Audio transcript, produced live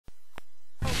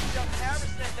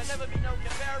There'll never be no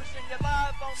comparison. You're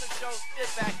live on the show.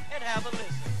 Sit back and have a listen.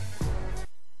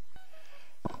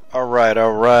 All right.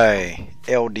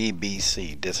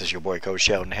 LDBC. This is your boy, Coach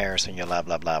Sheldon Harrison. You're live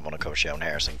on the Coach Sheldon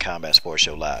Harrison Combat Sports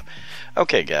Show Live.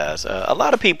 Okay, guys. A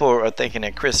lot of people are thinking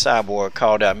that Cris Cyborg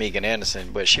called out Megan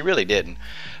Anderson, but she really didn't.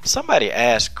 Somebody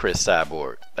asked Cris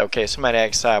Cyborg. Okay, somebody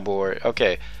asked Cyborg,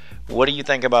 okay, what do you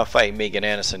think about fighting Megan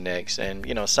Anderson next? And,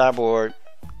 you know, Cyborg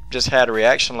just had a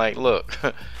reaction like, look,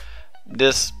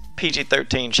 this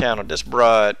PG-13 channel, this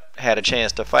broad had a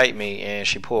chance to fight me, and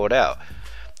she pulled out.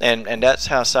 And that's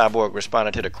how Cyborg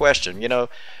responded to the question, you know.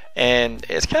 And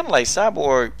it's kind of like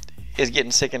Cyborg is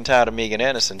getting sick and tired of Megan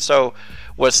Anderson. So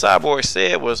what Cyborg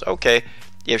said was, okay,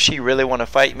 if she really want to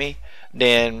fight me,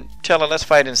 then tell her let's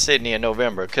fight in Sydney in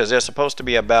November, because there's supposed to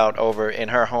be a bout over in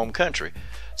her home country.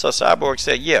 So Cyborg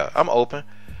said, yeah, I'm open,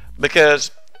 because,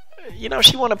 you know,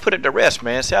 she want to put it to rest,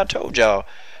 man. See, I told y'all,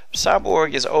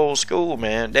 Cyborg is old school,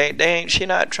 man. She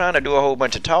not trying to do a whole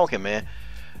bunch of talking, man.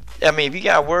 I mean, if you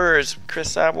got words,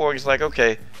 Cris Cyborg is like,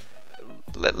 okay,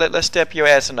 let's step your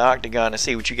ass in the octagon and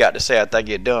see what you got to say after I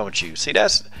get done with you. See,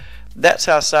 that's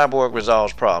how Cyborg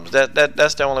resolves problems.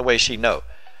 That's the only way she know.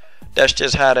 That's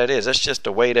just how that is. That's just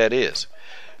the way that is.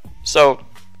 So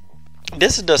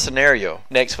this is the scenario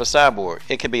next for Cyborg.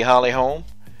 It could be Holm,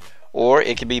 or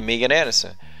it could be Megan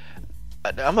Anderson.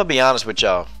 I'm gonna be honest with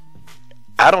y'all.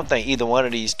 I don't think either one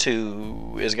of these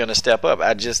two is going to step up.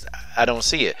 I don't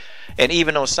see it. And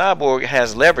even though Cyborg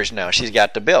has leverage now, she's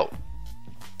got the belt.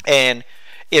 And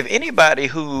if anybody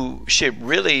who should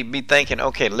really be thinking,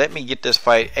 okay, let me get this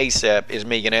fight ASAP, is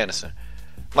Megan Anderson.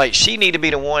 Like, she need to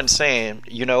be the one saying,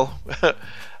 you know,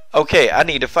 okay, I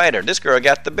need to fight her. This girl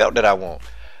got the belt that I want.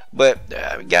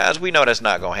 But guys, we know that's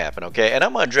not going to happen, okay? And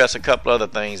I'm going to address a couple other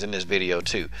things in this video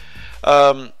too.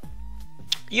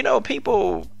 You know,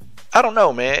 people, I don't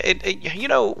know, man. You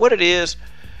know what it is?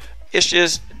 It's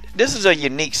just, this is a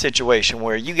unique situation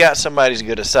where you got somebody as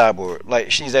good as Cyborg.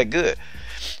 Like, she's that good.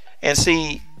 And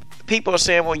see, people are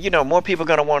saying, well, you know, more people are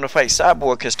going to want to fight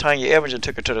Cyborg because Tanya Evans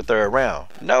took her to the 3rd round.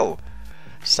 No.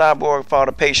 Cyborg fought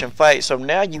a patient fight. So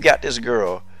now you got this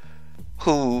girl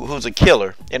who's a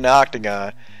killer in the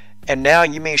octagon. And now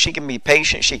you mean she can be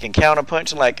patient? She can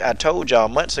counterpunch like I told y'all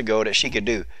months ago that she could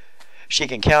do. She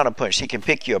can counterpunch. She can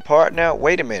pick you apart now.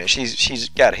 Wait a minute. She's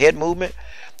got head movement.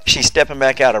 She's stepping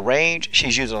back out of range.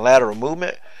 She's using lateral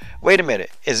movement. Wait a minute.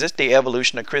 Is this the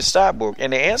evolution of Cris Cyborg?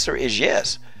 And the answer is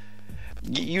yes.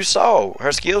 You saw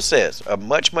her skill sets are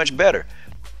much, much better.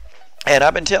 And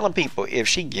I've been telling people, if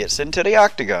she gets into the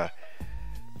octagon,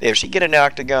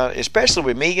 especially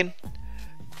with Megan,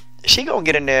 she gonna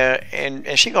get in there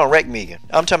and she gonna wreck Megan.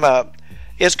 I'm talking about,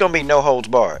 it's gonna be no holds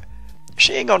barred.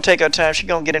 She ain't gonna take her time. She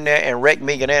gonna get in there and wreck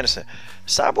Megan Anderson.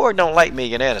 Cyborg don't like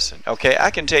Megan Anderson. Okay,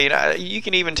 I can tell you that. You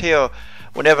can even tell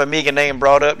whenever Megan name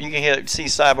brought up, you can see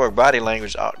Cyborg body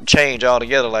language change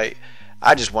altogether. Like,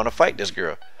 I just want to fight this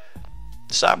girl.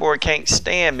 Cyborg can't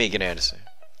stand Megan Anderson.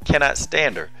 Cannot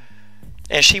stand her.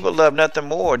 And she would love nothing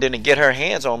more than to get her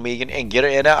hands on Megan and get her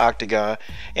in the octagon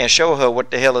and show her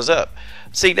what the hell is up.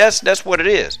 See, that's what it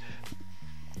is.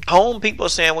 Holm, people are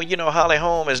saying, well, you know,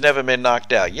 Holm has never been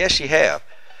knocked out. Yes, she have.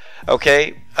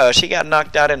 Okay, she got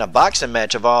knocked out in a boxing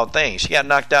match of all things. She got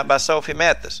knocked out by Sophie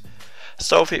Mathis.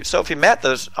 Sophie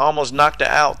Mathis almost knocked her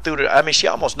out she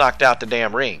almost knocked out the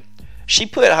damn ring. She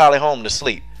put Holm to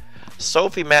sleep.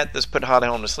 Sophie Mathis put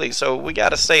Holm to sleep. So we got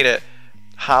to say that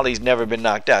Holly's never been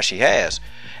knocked out. She has.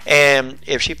 And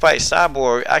if she fights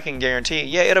Cyborg, I can guarantee,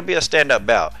 yeah, it'll be a stand-up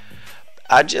bout.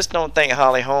 I just don't think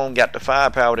Holm got the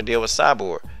firepower to deal with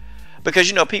Cyborg. Because,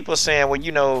 you know, people are saying, well,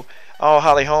 you know, all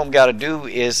Holm she got to do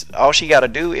is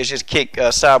just kick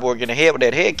Cyborg in the head with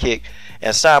that head kick,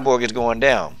 and Cyborg is going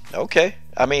down. Okay.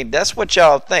 I mean, that's what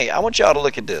y'all think. I want y'all to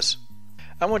look at this.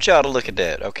 I want y'all to look at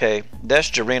that, okay?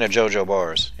 That's Jarena JoJo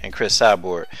Bars and Cris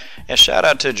Cyborg. And shout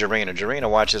out to Jarena.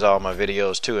 Jarena watches all my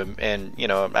videos too, and you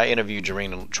know, I interviewed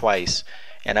Jarena twice.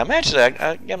 And I'm actually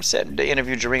I'm set to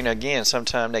interview Jarena again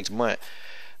sometime next month.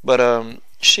 But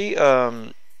she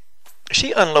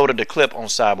unloaded the clip on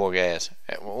Cyborg ass.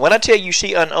 When I tell you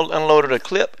she unloaded a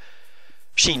clip,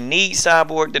 she kneed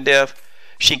Cyborg to death.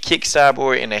 She kicked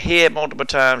Cyborg in the head multiple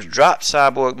times, dropped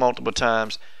Cyborg multiple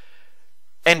times,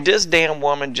 and this damn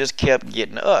woman just kept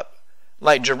getting up.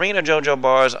 Like, Jarena JoJo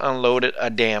Bars unloaded a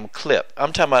damn clip.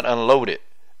 I'm talking about unloaded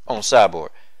on Cyborg.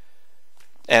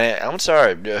 And I'm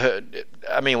sorry,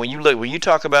 I mean, when you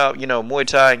talk about, you know, Muay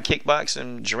Thai and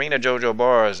kickboxing, Jarena JoJo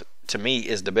Bars to me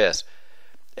is the best.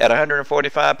 At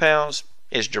 145 pounds,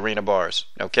 it's Jarena Bars,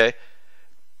 okay?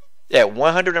 At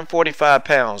 145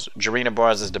 pounds, Jarena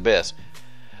Bars is the best.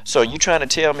 So you trying to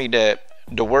tell me that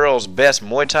the world's best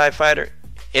Muay Thai fighter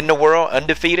in the world,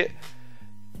 undefeated,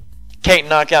 can't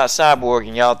knock out Cyborg,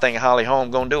 and y'all think Holly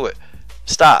Holm gonna do it.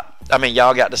 Stop. I mean,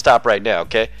 y'all got to stop right now,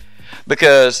 okay?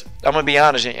 Because I'm gonna be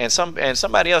honest, and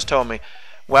somebody else told me,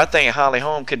 well, I think Holly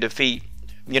Holm could defeat,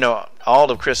 you know,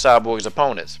 all of Cris Cyborg's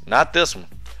opponents. Not this one.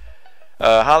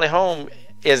 Holly Holm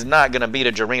is not gonna beat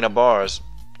a Jarena Bars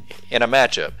in a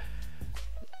matchup.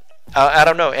 I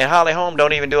don't know. And Holly Holm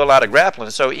don't even do a lot of grappling.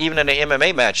 So even in the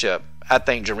MMA matchup, I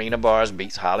think Jarena Bars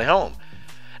beats Holly Holm.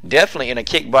 Definitely in a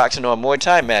kickboxing or a Muay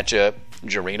Thai matchup,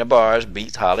 Jarena Bars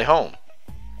beats Holly Holm.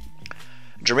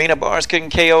 Jarena Bars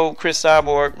couldn't KO Cris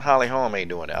Cyborg. Holly Holm ain't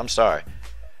doing it. I'm sorry.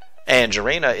 And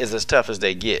Jarena is as tough as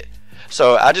they get.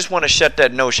 So I just want to shut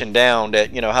that notion down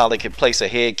that, you know, Holly could place a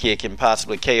head kick and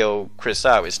possibly KO Cris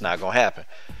Cyborg. It's not gonna happen.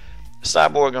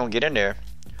 Cyborg gonna get in there.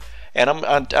 And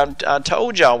I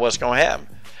told y'all what's going to happen.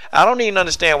 I don't even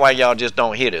understand why y'all just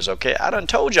don't hear this, okay? I done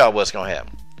told y'all what's going to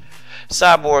happen.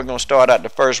 Cyborg going to start out the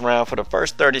first round. For the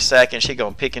first 30 seconds, she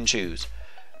going to pick and choose.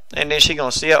 And then she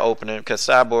going to see an opening because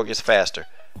Cyborg is faster.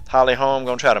 Holly Holm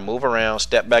going to try to move around,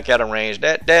 step back out of range.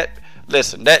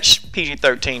 Listen, that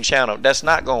PG-13 channel, that's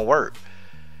not going to work.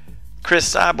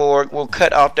 Cris Cyborg will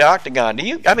cut off the octagon.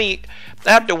 I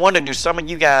have to wonder, do some of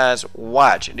you guys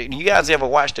watch? Do you guys ever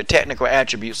watch the technical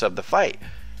attributes of the fight?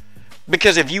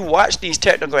 Because if you watch these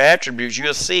technical attributes,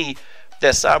 you'll see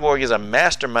that Cyborg is a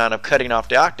mastermind of cutting off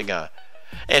the octagon.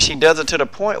 And she does it to the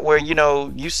point where, you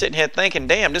know, you sitting here thinking,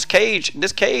 damn, this cage and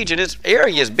this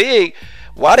area is big.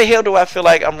 Why the hell do I feel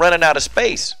like I'm running out of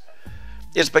space?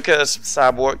 It's because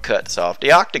Cyborg cuts off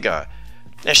the octagon.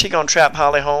 And she gonna trap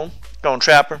Holly Holm, gonna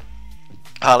trap her.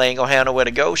 Holly ain't gonna have nowhere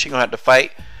to go. She gonna have to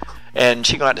fight. And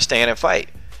she gonna have to stand and fight.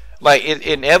 Like,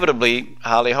 inevitably,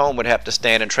 Holly Holm would have to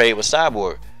stand and trade with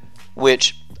Cyborg,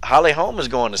 which Holly Holm is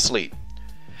going to sleep.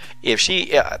 If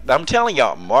she, I'm telling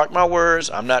y'all, mark my words.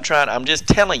 I'm just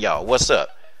telling y'all what's up.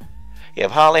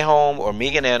 If Holly Holm or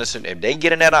Megan Anderson, if they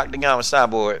get in that octagon with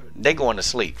Cyborg, they going to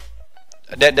sleep.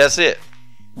 That's it.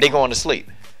 They going to sleep.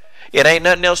 It ain't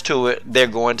nothing else to it. They're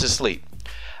going to sleep.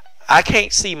 I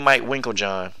can't see Mike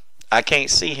Winkeljohn. I can't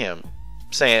see him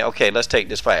saying, okay, let's take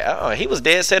this fight. He was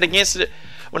dead set against it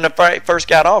when the fight first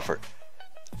got offered.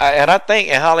 And I think,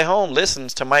 and Holly Holm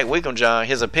listens to Mike Winkeljohn,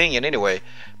 his opinion anyway.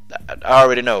 I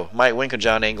already know Mike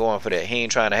Winkeljohn ain't going for that. He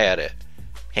ain't trying to have that.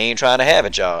 He ain't trying to have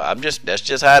it, y'all. That's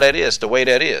just how that is, the way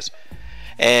that is.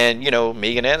 And, you know,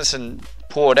 Megan Anderson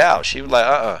pulled out. She was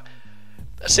like,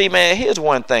 See, man, here's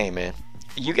one thing, man.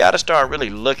 You got to start really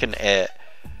looking at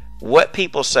what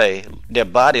people say, their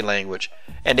body language,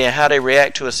 and then how they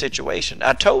react to a situation.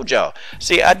 I told y'all.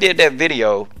 See, I did that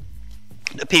video,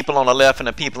 the people on the left and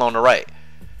the people on the right.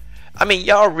 I mean,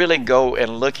 y'all really go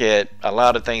and look at a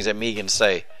lot of things that Megan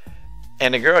say,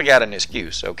 and the girl got an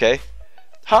excuse, okay?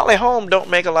 Holly Holm don't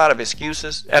make a lot of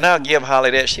excuses, and I'll give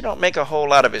Holly that. She don't make a whole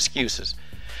lot of excuses.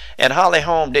 And Holly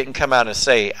Holm didn't come out and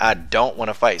say, I don't want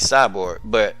to fight Cyborg,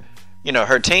 but, you know,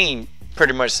 her team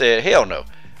pretty much said, hell no.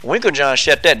 Winkeljohn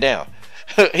shut that down.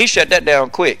 He shut that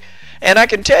down quick. And I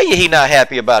can tell you he not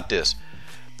happy about this.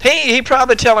 He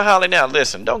probably telling Holly now,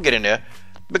 listen, don't get in there.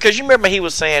 Because you remember he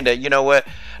was saying that, you know what,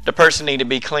 the person need to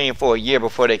be clean for a year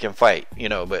before they can fight. You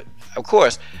know, but of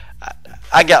course,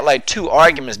 I got like 2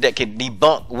 arguments that can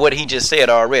debunk what he just said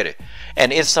already.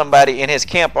 And it's somebody in his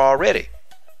camp already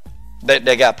that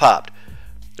got popped.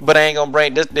 But I ain't going to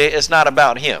bring this. It's not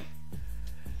about him.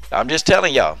 I'm just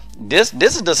telling y'all, this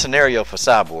is the scenario for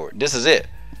Cyborg. This is it.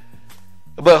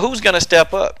 But who's going to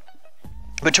step up?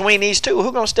 Between these two,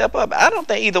 who's going to step up? I don't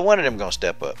think either one of them going to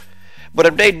step up. But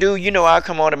if they do, you know I'll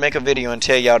come on and make a video and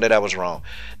tell y'all that I was wrong.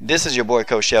 This is your boy,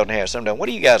 Coach Sheldon Harris. I'm done. What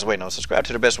are you guys waiting on? Subscribe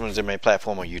to the best women's MMA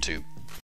platform on YouTube.